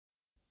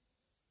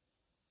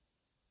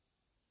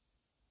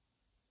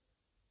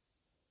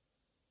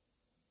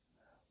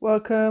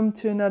Welcome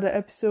to another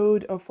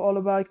episode of All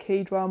About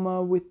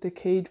K-Drama with the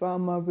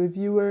K-Drama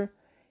Reviewer.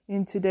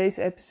 In today's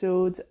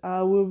episode,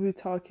 I will be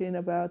talking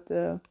about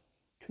the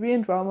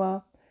Korean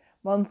drama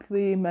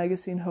Monthly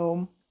Magazine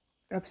Home,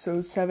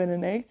 episodes 7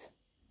 and 8.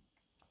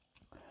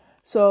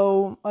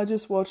 So, I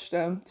just watched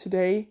them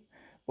today,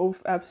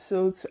 both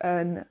episodes,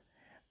 and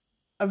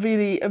I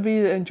really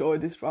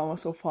enjoyed this drama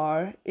so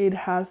far. It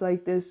has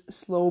like this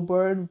slow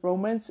burn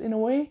romance in a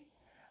way.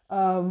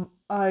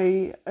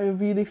 I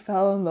really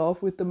fell in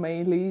love with the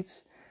main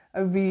leads.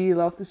 I really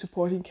love the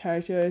supporting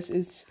characters.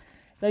 It's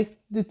like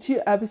the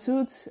 2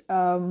 episodes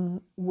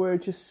were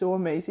just so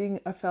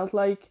amazing. I felt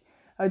like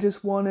I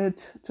just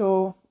wanted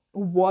to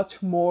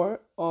watch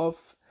more of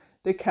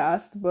the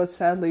cast, but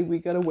sadly we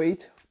gotta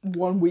wait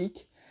 1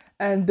 week.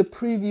 And the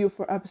preview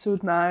for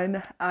episode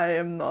 9, I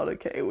am not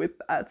okay with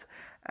that.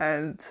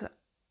 And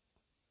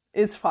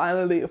it's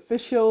finally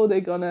official.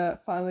 They're gonna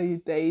finally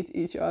date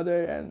each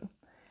other, and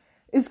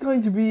it's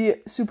going to be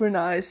super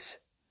nice,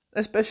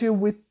 especially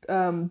with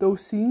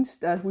those scenes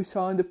that we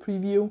saw in the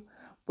preview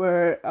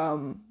where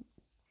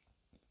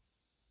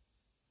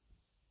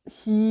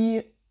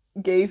he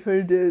gave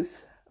her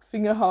this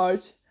finger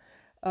heart.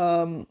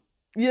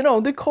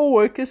 The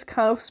co-workers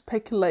kind of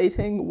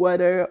speculating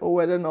whether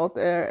or not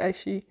they're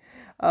actually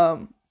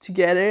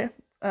together,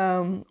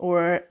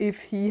 or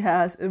if he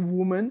has a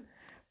woman.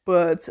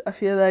 But I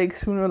feel like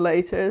sooner or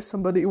later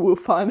somebody will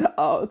find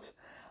out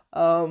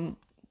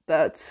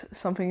that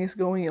something is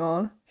going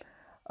on.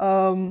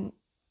 I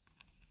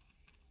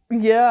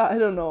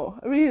don't know.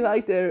 I really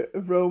like their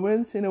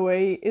romance in a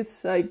way.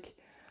 It's like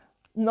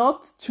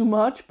not too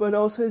much, but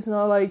also it's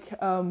not like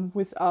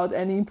without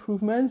any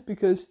improvement,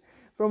 because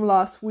from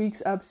last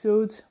week's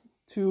episodes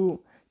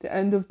to the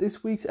end of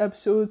this week's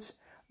episodes,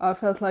 I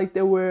felt like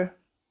there was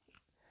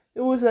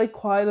like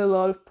quite a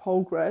lot of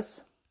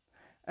progress,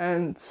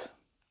 and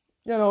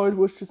it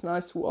was just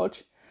nice to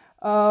watch.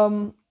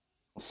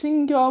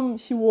 Shingyum,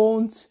 he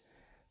won't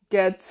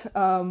get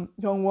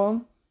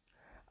Youngwon.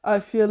 I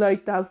feel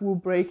like that will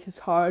break his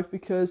heart,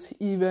 because he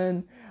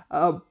even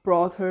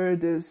brought her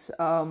this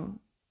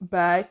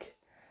bag,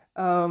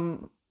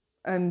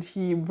 and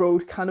he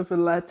wrote kind of a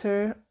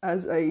letter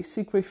as a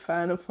secret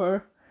fan of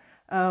her.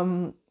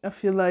 I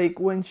feel like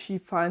when she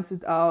finds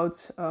it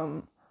out,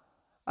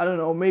 I don't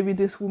know, maybe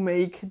this will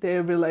make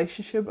their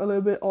relationship a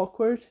little bit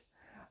awkward,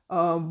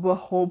 but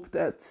hope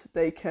that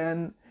they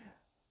can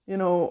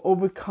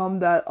overcome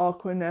that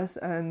awkwardness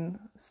and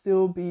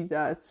still be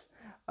that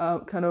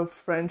kind of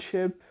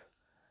friendship,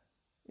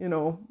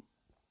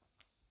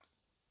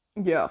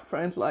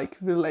 friend-like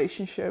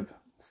relationship,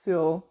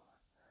 still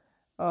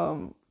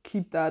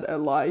keep that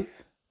alive.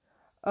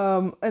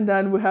 And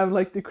then we have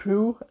like the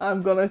crew.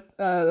 I'm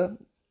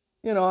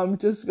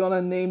just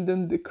gonna name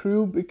them the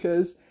crew,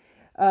 because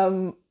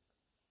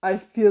I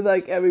feel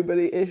like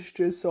everybody is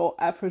just so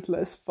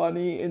effortless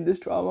funny in this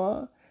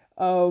drama.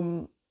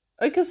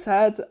 Like I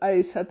said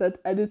that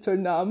editor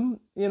Nam,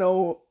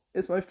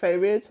 is my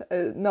favorite.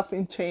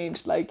 Nothing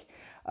changed. Like,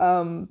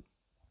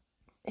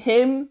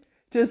 him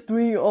just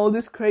doing all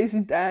these crazy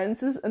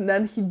dances, and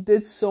then he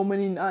did so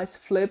many nice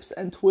flips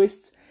and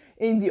twists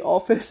in the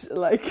office.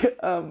 Like,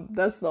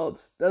 that's not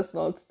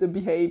the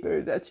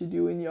behavior that you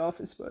do in the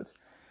office, but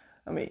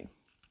I mean,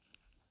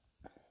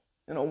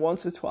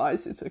 once or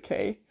twice it's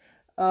okay.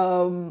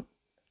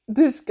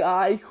 This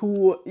guy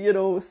who,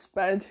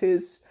 spent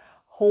his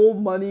whole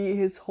money,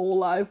 his whole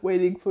life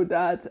waiting for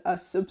that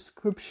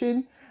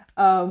subscription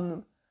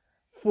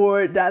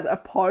for that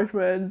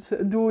apartment,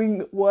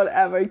 doing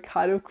whatever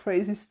kind of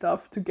crazy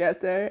stuff to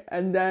get there.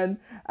 And then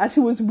as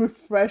he was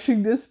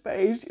refreshing this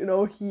page,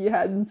 he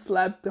hadn't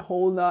slept the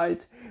whole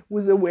night,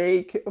 was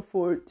awake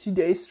for 2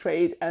 days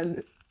straight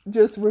and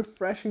just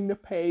refreshing the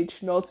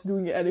page, not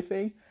doing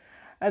anything.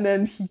 And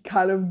then he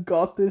kind of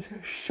got this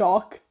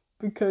shock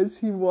because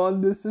he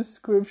won the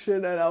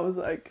subscription, and I was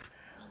like,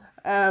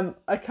 I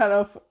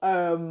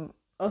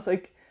was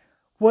like,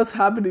 what's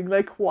happening?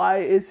 Like, why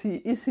is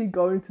he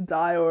going to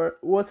die, or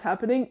what's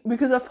happening?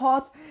 Because I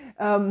thought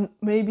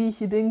maybe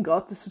he didn't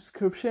got the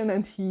subscription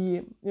and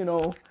he,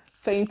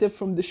 fainted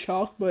from the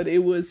shock, but it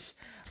was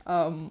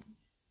the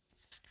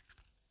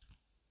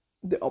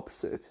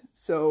opposite.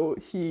 So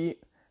he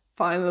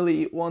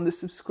finally won the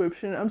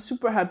subscription. I'm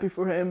super happy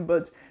for him,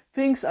 but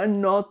things are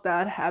not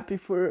that happy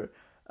for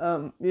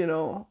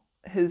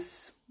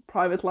his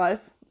private life.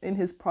 In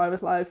his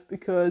private life,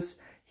 because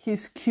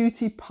his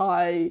cutie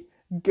pie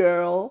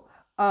girl,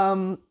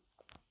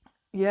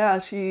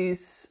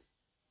 she's,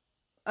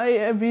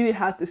 I really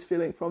had this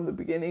feeling from the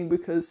beginning,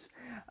 because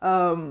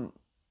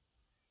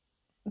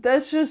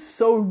that's just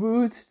so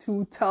rude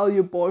to tell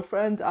your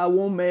boyfriend, I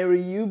won't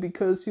marry you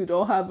because you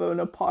don't have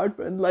an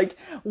apartment. Like,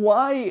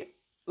 why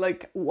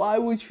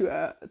would you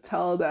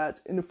tell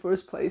that in the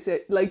first place?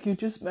 Like, you're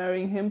just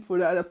marrying him for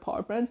that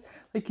apartment.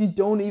 Like, you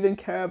don't even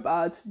care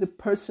about the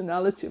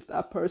personality of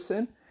that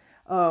person.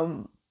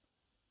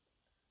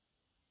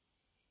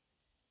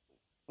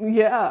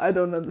 yeah, I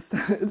don't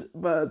understand it,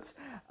 but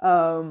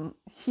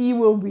he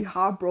will be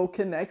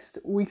heartbroken next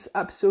week's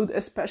episode,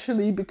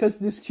 especially because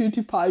this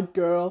cutie pie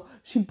girl,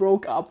 she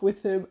broke up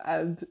with him,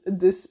 and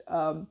this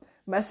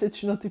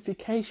message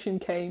notification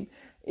came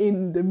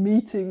in the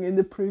meeting in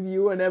the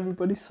preview, and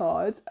everybody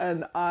saw it,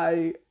 and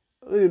I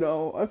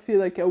feel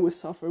like I would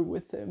suffer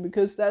with him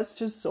because that's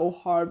just so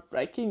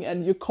heartbreaking,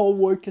 and your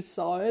co-worker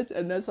saw it,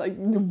 and that's like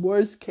the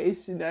worst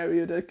case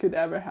scenario that could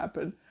ever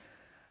happen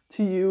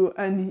to you.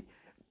 And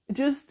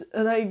just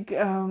like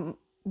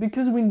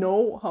because we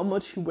know how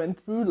much he went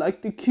through,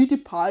 like the cutie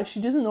pie, she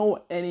doesn't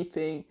know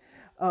anything,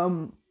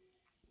 and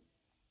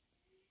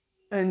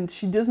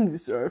she doesn't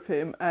deserve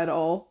him at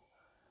all.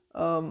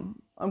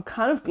 I'm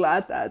kind of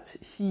glad that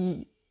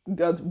he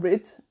got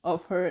rid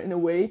of her in a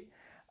way.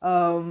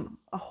 I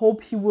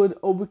hope he would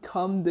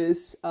overcome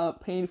this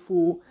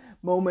painful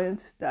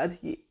moment that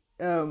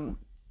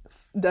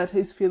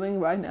he's feeling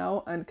right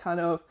now, and kind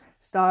of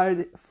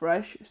start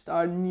fresh,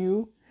 start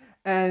new.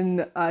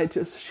 And I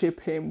just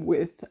ship him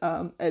with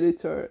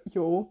editor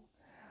Yoi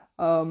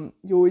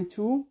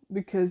too,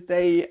 because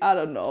I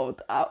don't know,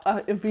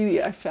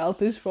 I felt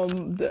this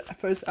from the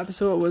first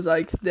episode. I was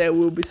like, there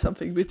will be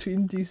something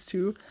between these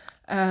two,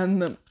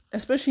 and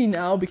especially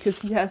now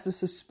because he has the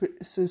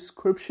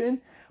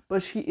subscription,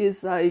 but she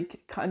is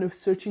like kind of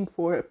searching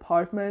for an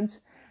apartment.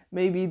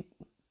 Maybe,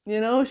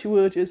 she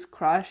will just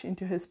crash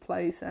into his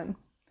place and,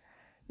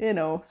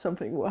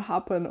 something will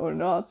happen or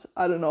not.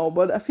 I don't know,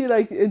 but I feel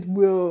like it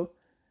will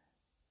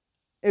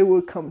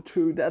come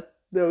true that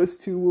those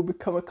two will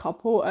become a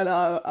couple, and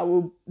I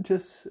will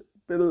just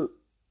be,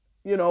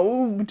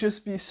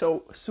 just be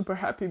so super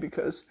happy,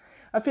 because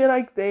I feel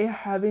like they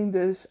having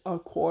this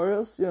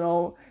quarrels,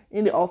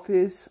 in the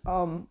office,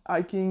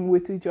 arguing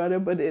with each other,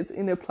 but it's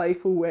in a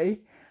playful way.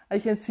 I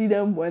can see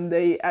them when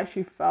they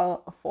actually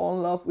fall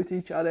in love with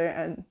each other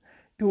and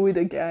do it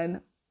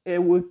again.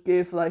 It would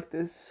give like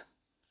this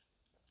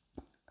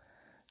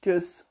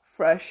just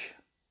fresh,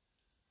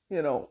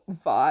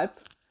 vibe.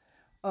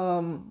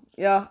 I'm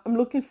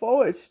looking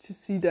forward to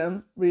see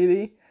them,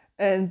 really.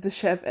 And the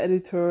chef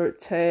editor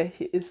Tae,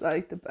 he is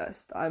like the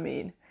best. I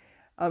mean,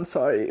 I'm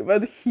sorry,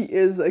 but he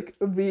is like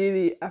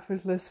really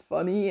effortless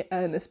funny,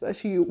 and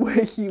especially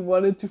where he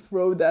wanted to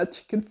throw that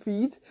chicken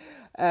feet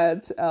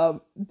at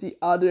the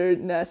other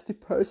nasty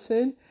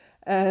person,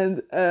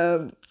 and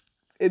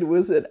it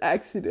was an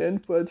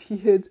accident, but he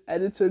hit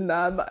editor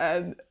Nam,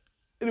 and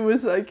it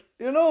was like,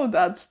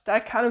 that's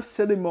that kind of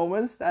silly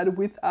moments that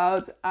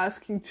without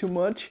asking too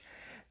much,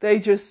 they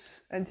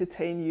just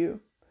entertain you.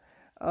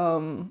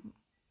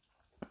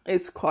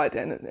 It's quite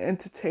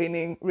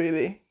entertaining,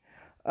 really.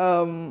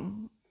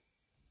 I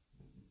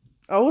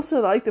also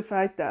like the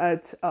fact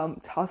that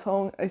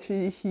Ta-sung,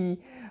 actually, he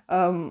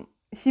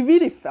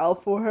really fell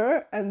for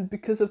her, and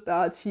because of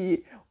that,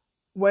 he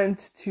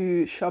went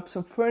to shop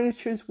some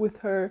furniture with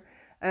her,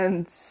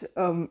 and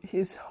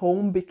his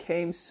home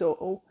became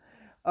so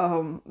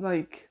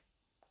like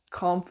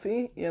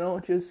comfy,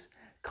 just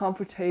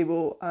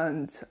comfortable,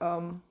 and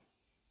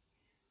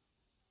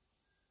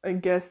I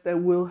guess they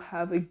will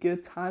have a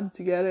good time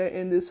together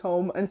in this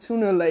home, and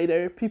sooner or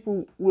later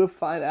people will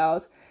find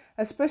out,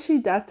 especially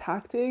that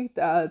tactic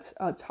that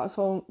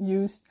Ta-sung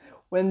used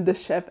when the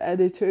chef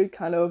editor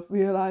kind of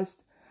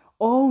realized,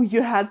 oh,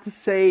 you had the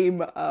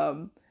same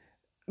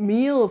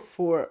meal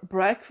for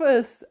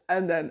breakfast,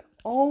 and then,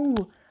 oh,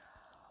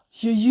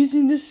 you're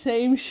using the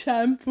same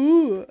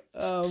shampoo,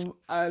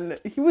 and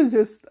he was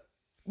just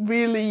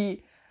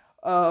really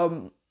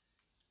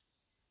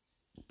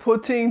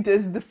putting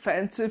this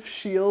defensive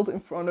shield in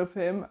front of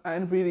him,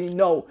 and really,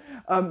 no,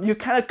 you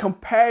cannot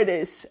compare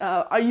this.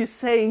 Are you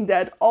saying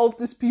that all of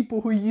these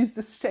people who use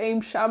the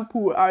same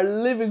shampoo are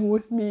living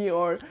with me,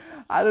 or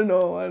I don't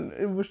know, and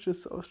it was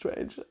just so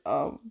strange.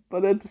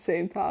 But at the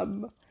same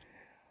time,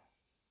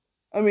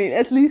 I mean,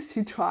 at least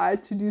he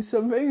tried to do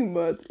something,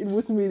 but it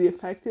wasn't really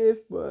effective,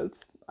 but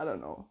I don't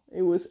know,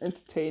 it was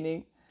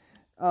entertaining.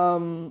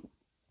 I'm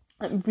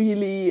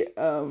really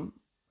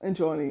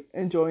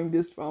enjoying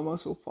this drama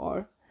so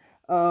far.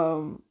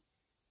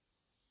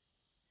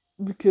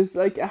 Because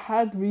like I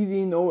had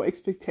really no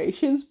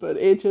expectations, but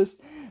it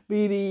just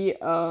really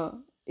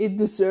it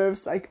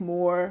deserves like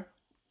more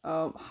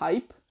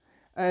hype,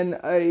 and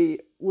I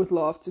would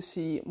love to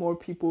see more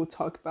people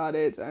talk about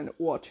it and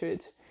watch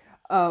it.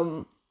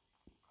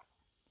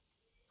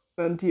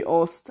 And the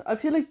Ost, I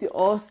feel like the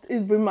Ost,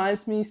 it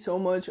reminds me so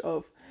much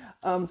of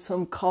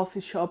some coffee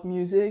shop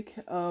music,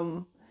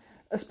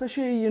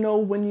 especially,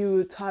 when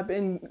you type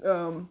in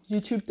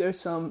YouTube, there's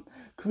some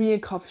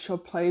Korean coffee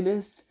shop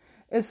playlists.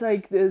 It's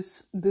like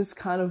this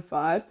kind of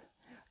vibe.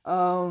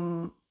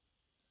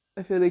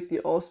 I feel like the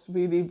Ost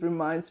really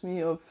reminds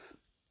me of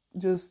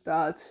just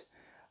that,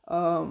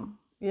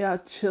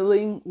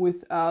 chilling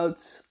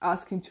without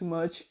asking too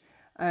much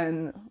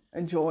and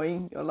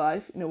enjoying your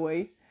life in a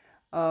way.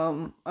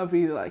 I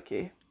really like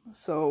it.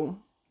 So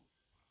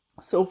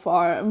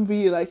far, I'm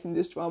really liking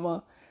this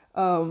drama.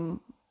 And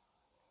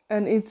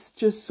it's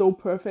just so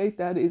perfect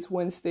that it's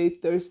Wednesday,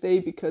 Thursday,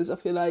 because I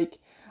feel like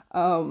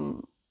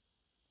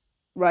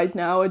right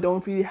now I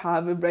don't really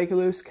have a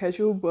regular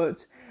schedule,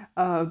 but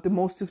the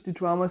most of the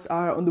dramas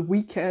are on the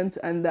weekend,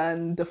 and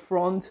then the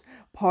front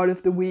part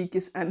of the week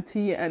is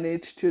empty, and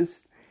it's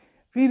just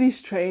really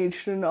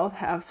strange to not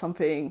have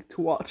something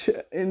to watch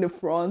in the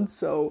front.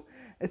 So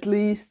at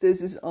least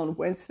this is on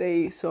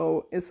Wednesday,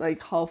 so it's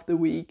like half the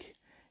week.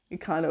 It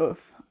kind of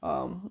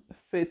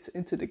fits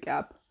into the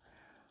gap.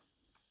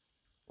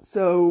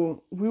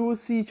 So we will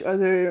see each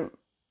other.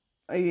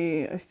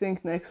 I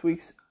think next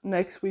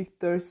week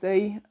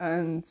Thursday,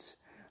 and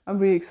I'm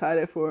really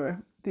excited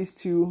for these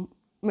two.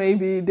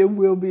 Maybe there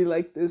will be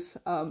like this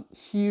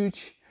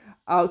huge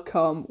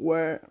outcome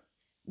where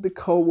the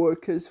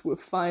co-workers will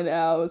find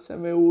out,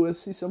 and maybe we'll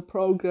see some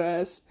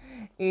progress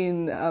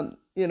in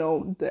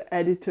the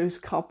editor's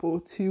couple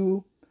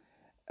too,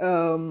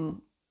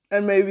 and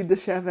maybe the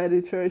chef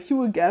editor, he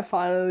will get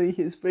finally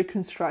his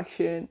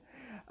reconstruction.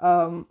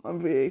 I'm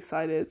really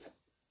excited.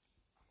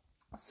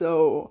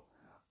 So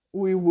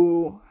we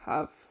will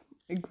have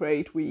a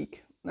great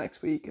week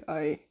next week.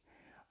 I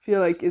feel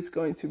like it's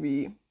going to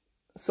be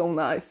so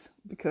nice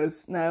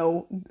because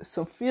now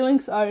some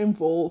feelings are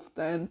involved,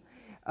 and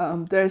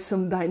there's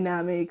some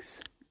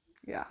dynamics.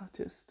 Yeah,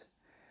 just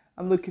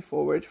I'm looking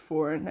forward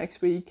for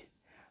next week,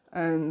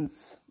 and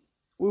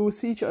we will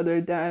see each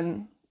other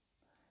then.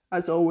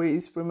 As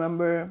always,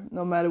 remember,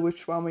 no matter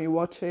which drama you're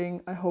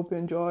watching, I hope you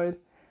enjoyed.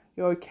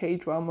 Your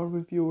Kdrama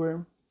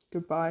Reviewer.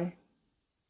 Goodbye.